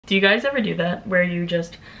Do you guys ever do that where you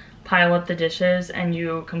just pile up the dishes and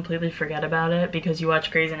you completely forget about it because you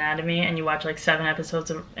watch Grey's Anatomy and you watch like 7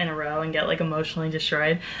 episodes in a row and get like emotionally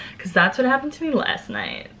destroyed? Because that's what happened to me last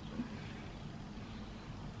night.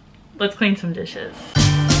 Let's clean some dishes.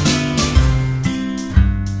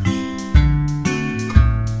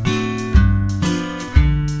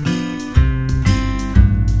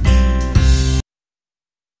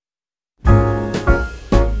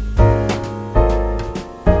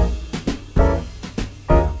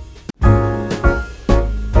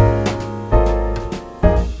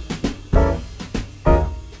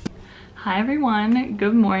 Hi everyone,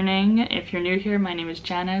 good morning. If you're new here, my name is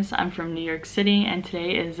Janice. I'm from New York City and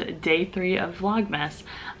today is day 3 of Vlogmas.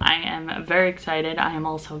 I am very excited. I am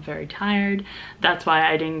also very tired. That's why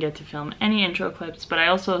I didn't get to film any intro clips, but I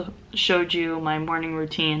also showed you my morning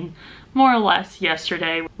routine more or less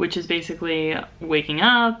yesterday, which is basically waking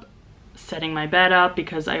up, setting my bed up,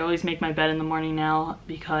 because I always make my bed in the morning now,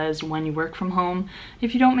 because when you work from home,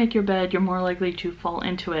 if you don't make your bed, you're more likely to fall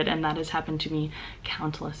into it, and that has happened to me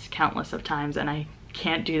countless of times, and I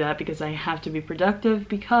can't do that because I have to be productive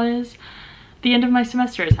because the end of my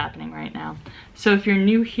semester is happening right now. So if you're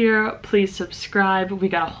new here, please subscribe. We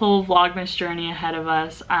got a whole Vlogmas journey ahead of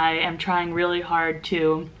us. I am trying really hard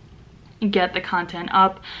to get the content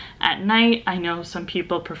up at night. I know some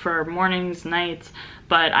people prefer mornings, nights,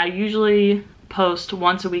 but I usually post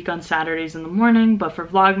once a week on Saturdays in the morning. But for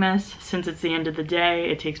Vlogmas, since it's the end of the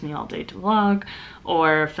day, it takes me all day to vlog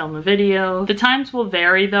or film a video. The times will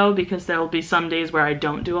vary though, because there will be some days where I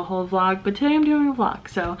don't do a whole vlog, but today I'm doing a vlog.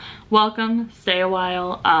 So welcome, stay a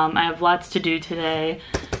while. I have lots to do today.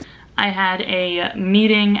 I had a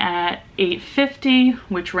meeting at 8:50,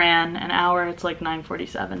 which ran an hour. It's like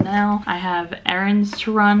 9:47 now. I have errands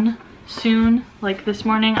to run soon. Like this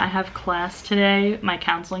morning, I have class today, my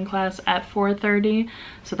counseling class at 4:30.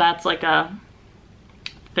 So that's like a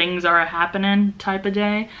things are happening type of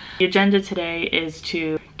day. The agenda today is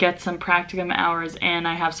to get some practicum hours in.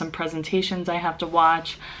 I have some presentations I have to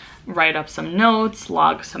watch, write up some notes,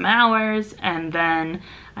 log some hours, and then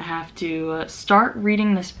I have to start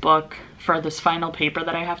reading this book for this final paper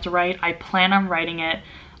that I have to write. I plan on writing it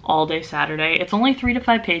all day Saturday. It's only 3 to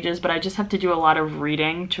 5 pages, but I just have to do a lot of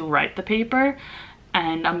reading to write the paper,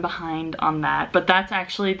 and I'm behind on that. But that's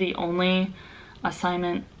actually the only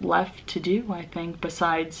assignment left to do, I think,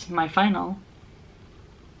 besides my final.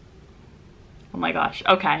 Oh my gosh,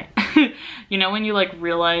 okay. You know when you like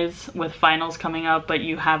realize with finals coming up, but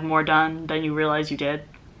you have more done than you realize you did?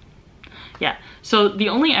 Yeah, so the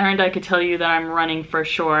only errand I could tell you that I'm running for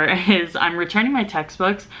sure is I'm returning my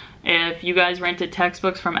textbooks. If you guys rented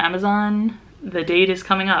textbooks from Amazon, the date is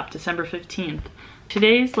coming up, December 15th.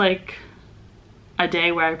 Today's like a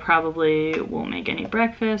day where I probably won't make any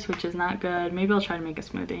breakfast, which is not good. Maybe I'll try to make a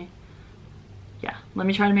smoothie. Yeah, let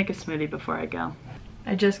me try to make a smoothie before I go.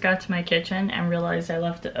 I just got to my kitchen and realized I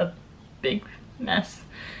left a big mess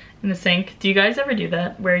in the sink. Do you guys ever do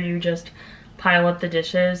that where you just pile up the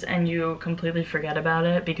dishes and you completely forget about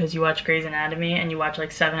it because you watch Grey's Anatomy and you watch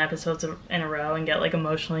like 7 episodes in a row and get like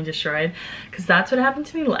emotionally destroyed? Because that's what happened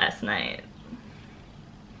to me last night.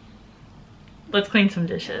 Let's clean some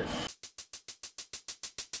dishes.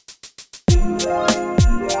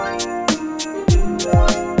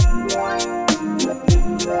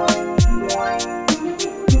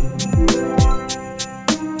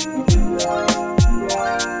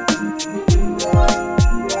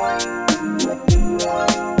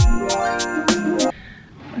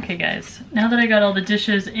 Okay guys, now that I got all the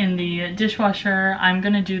dishes in the dishwasher, I'm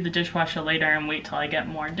gonna do the dishwasher later and wait till I get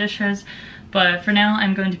more dishes. But for now,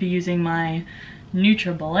 I'm going to be using my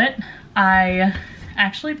NutriBullet. I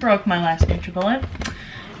actually broke my last NutriBullet.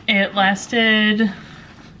 It lasted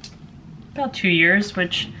about 2 years,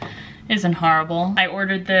 which isn't horrible. I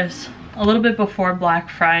ordered this a little bit before Black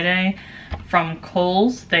Friday from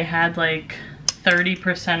Kohl's. They had like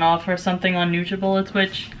 30% off or something on NutriBullets,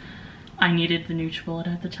 which I needed the NutriBullet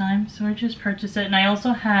at the time, so I just purchased it. And I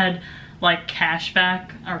also had like cash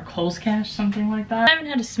back, or Kohl's Cash, something like that. I haven't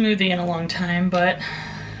had a smoothie in a long time, but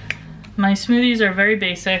my smoothies are very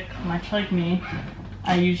basic, much like me.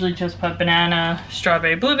 I usually just put banana,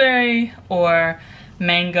 strawberry, blueberry, or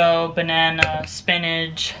mango, banana,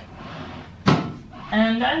 spinach.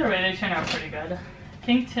 And either way, they turn out pretty good. I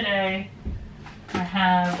think today I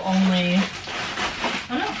have only,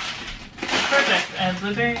 oh no, perfect, I have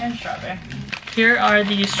blueberry and strawberry. Here are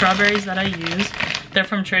the strawberries that I use. They're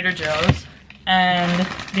from Trader Joe's, and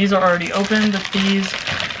these are already open, but these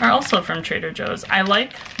are also from Trader Joe's. I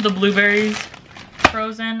like the blueberries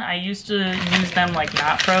frozen. I used to use them like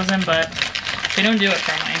not frozen, but they don't do it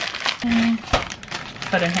for me.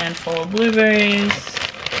 cut a handful of blueberries.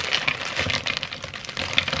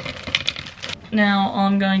 Now all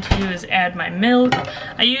I'm going to do is add my milk.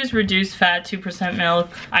 I use reduced fat 2% milk.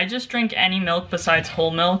 I just drink any milk besides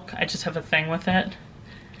whole milk. I just have a thing with it.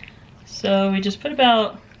 So we just put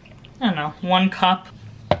about, I don't know, 1 cup.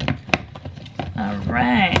 All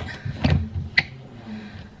right.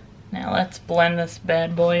 Now let's blend this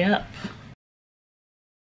bad boy up.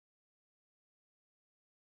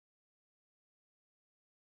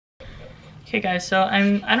 Okay guys, so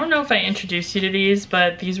I don't know if I introduced you to these,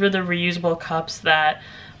 but these were the reusable cups that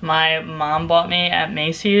my mom bought me at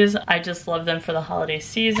Macy's. I just love them for the holiday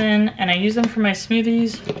season, and I use them for my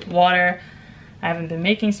smoothies, water. I haven't been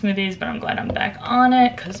making smoothies, but I'm glad I'm back on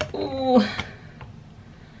it, because ooh,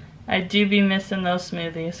 I do be missing those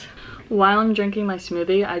smoothies. While I'm drinking my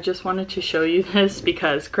smoothie, I just wanted to show you this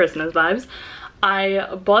because Christmas vibes.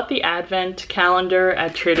 I bought the Advent calendar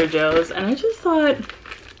at Trader Joe's, and I just thought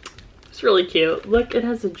it's really cute. Look, it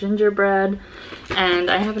has a gingerbread,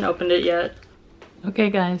 and I haven't opened it yet. Okay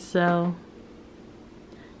guys, so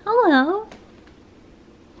hello.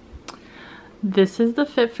 This is the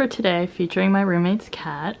fit for today, featuring my roommate's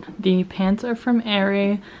cat. The pants are from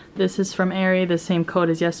Aerie. This is from Aerie, the same coat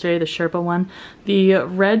as yesterday, the Sherpa one. The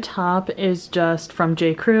red top is just from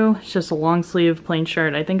J. Crew. It's just a long sleeve plain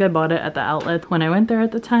shirt. I think I bought it at the outlet when I went there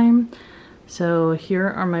at the time. So here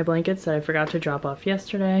are my blankets that I forgot to drop off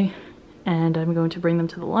yesterday. And I'm going to bring them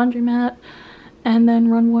to the laundromat and then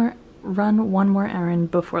run one more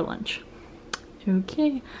errand before lunch.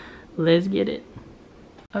 Okay, let's get it.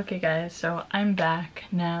 Okay guys, so I'm back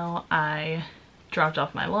now. I dropped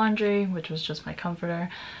off my laundry, which was just my comforter,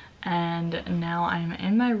 and now I'm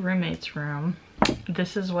in my roommate's room.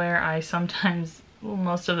 This is where I sometimes, well,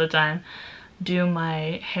 most of the time, do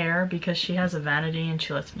my hair because she has a vanity and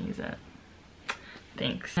she lets me use it.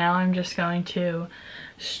 Thanks. Now I'm just going to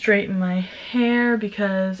straighten my hair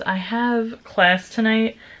because I have class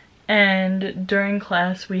tonight, and during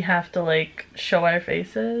class we have to like show our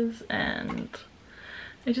faces, and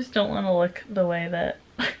I just don't want to look the way that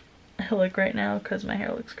I look right now because my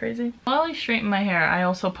hair looks crazy. While I straighten my hair, I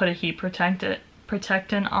also put a heat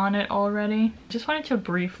protectant on it already. Just wanted to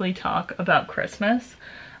briefly talk about Christmas.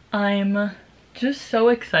 I'm just so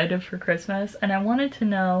excited for Christmas, and I wanted to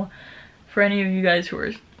know, for any of you guys who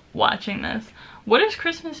are watching this, what does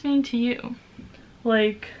Christmas mean to you?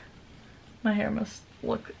 Like, my hair must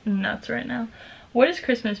look nuts right now. What does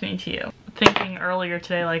Christmas mean to you? Thinking earlier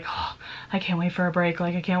today, like, oh, I can't wait for a break,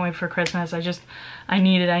 like I can't wait for Christmas, I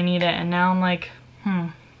need it, and now I'm like,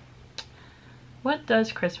 what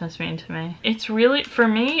does Christmas mean to me? It's really, for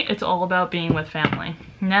me, it's all about being with family.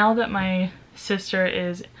 Now that my sister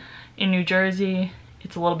is in New Jersey,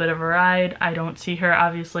 it's a little bit of a ride. I don't see her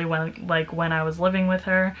obviously when I was living with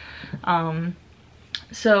her.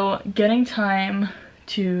 So getting time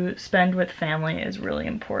to spend with family is really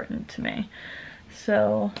important to me.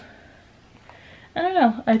 So I don't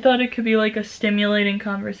know, I thought it could be like a stimulating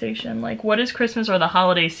conversation. Like, what is Christmas, or the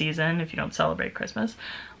holiday season if you don't celebrate Christmas?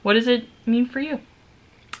 What does it mean for you?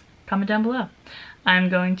 Comment down below. I'm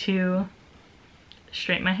going to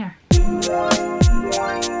straighten my hair.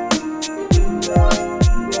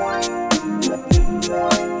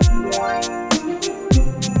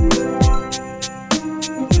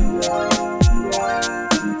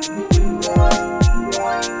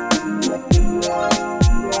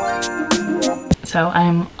 So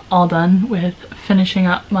I'm all done with finishing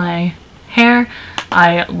up my hair.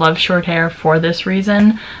 I love short hair for this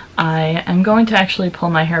reason. I am going to actually pull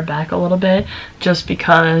my hair back a little bit just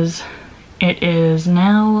because it is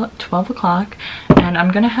now 12 o'clock and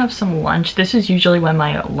I'm gonna have some lunch. This is usually when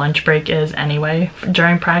my lunch break is anyway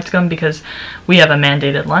during practicum, because we have a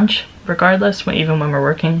mandated lunch regardless, even when we're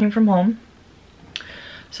working from home.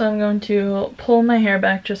 So I'm going to pull my hair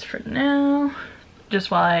back just for now,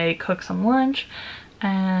 just while I cook some lunch,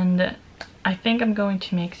 and I think I'm going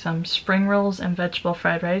to make some spring rolls and vegetable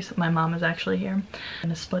fried rice. My mom is actually here. I'm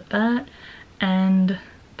gonna split that, and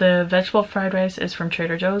the vegetable fried rice is from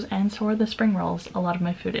Trader Joe's, and so are the spring rolls. A lot of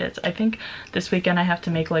my food is. I think this weekend I have to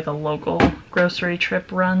make like a local grocery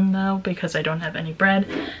trip run though, because I don't have any bread,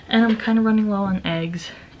 and I'm kind of running low on eggs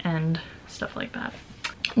and stuff like that.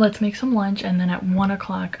 Let's make some lunch, and then at 1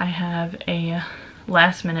 o'clock I have a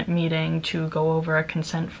last minute meeting to go over a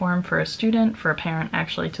consent form for a student, for a parent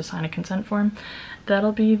actually, to sign a consent form.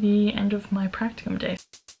 That'll be the end of my practicum day.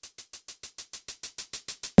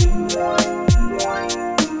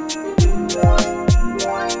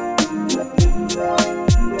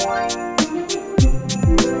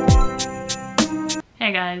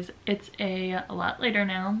 Hey guys, it's a lot later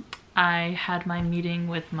now. I had my meeting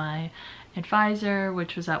with my advisor,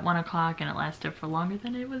 which was at 1 o'clock, and it lasted for longer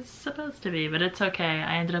than it was supposed to be, but it's okay.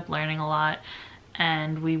 I ended up learning a lot,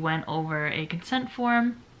 and we went over a consent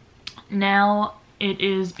form. Now it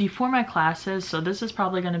is before my classes, so this is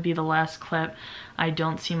probably going to be the last clip. I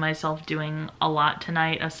don't see myself doing a lot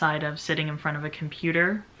tonight aside of sitting in front of a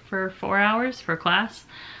computer for 4 hours for class.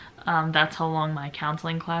 That's how long my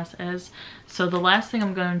counseling class is. So the last thing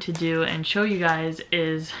I'm going to do and show you guys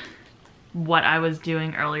is what I was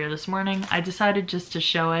doing earlier this morning. I decided just to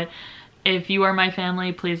show it. If you are my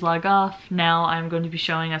family, please log off. Now I'm going to be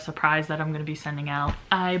showing a surprise that I'm going to be sending out.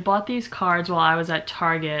 I bought these cards while I was at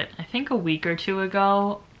Target, I think a week or two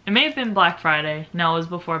ago. It may have been Black Friday. No, it was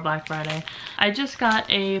before Black Friday. I just got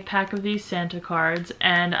a pack of these Santa cards,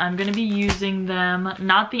 and I'm going to be using them,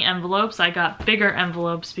 not the envelopes. I got bigger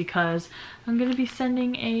envelopes because I'm going to be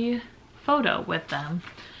sending a photo with them.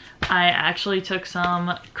 I actually took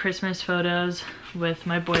some Christmas photos with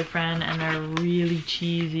my boyfriend, and they're really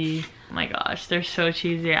cheesy. Oh my gosh, they're so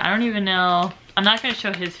cheesy. I don't even know. I'm not going to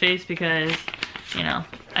show his face because, you know,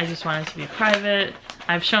 I just want it to be private.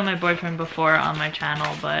 I've shown my boyfriend before on my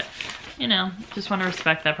channel, but, you know, just want to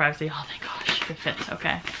respect that privacy. Oh, thank gosh, it fits,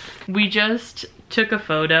 okay. We just took a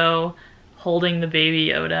photo holding the baby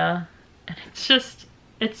Yoda, and it's just,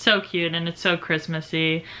 it's so cute and it's so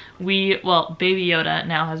Christmassy. Well, Baby Yoda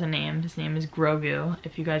now has a name. His name is Grogu,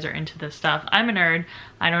 if you guys are into this stuff. I'm a nerd.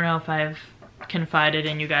 I don't know if I've confided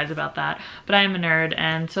in you guys about that, but I am a nerd,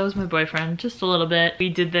 and so is my boyfriend, just a little bit. We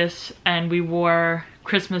did this and we wore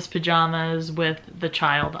Christmas pajamas with the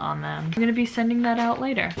child on them. I'm gonna be sending that out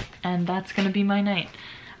later, and that's gonna be my night.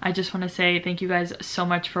 I just want to say thank you guys so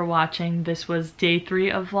much for watching. This was day 3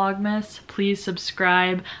 of Vlogmas. Please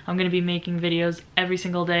subscribe. I'm going to be making videos every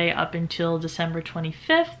single day up until December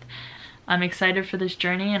 25th. I'm excited for this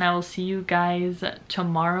journey, and I will see you guys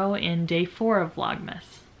tomorrow in day 4 of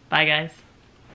Vlogmas. Bye guys.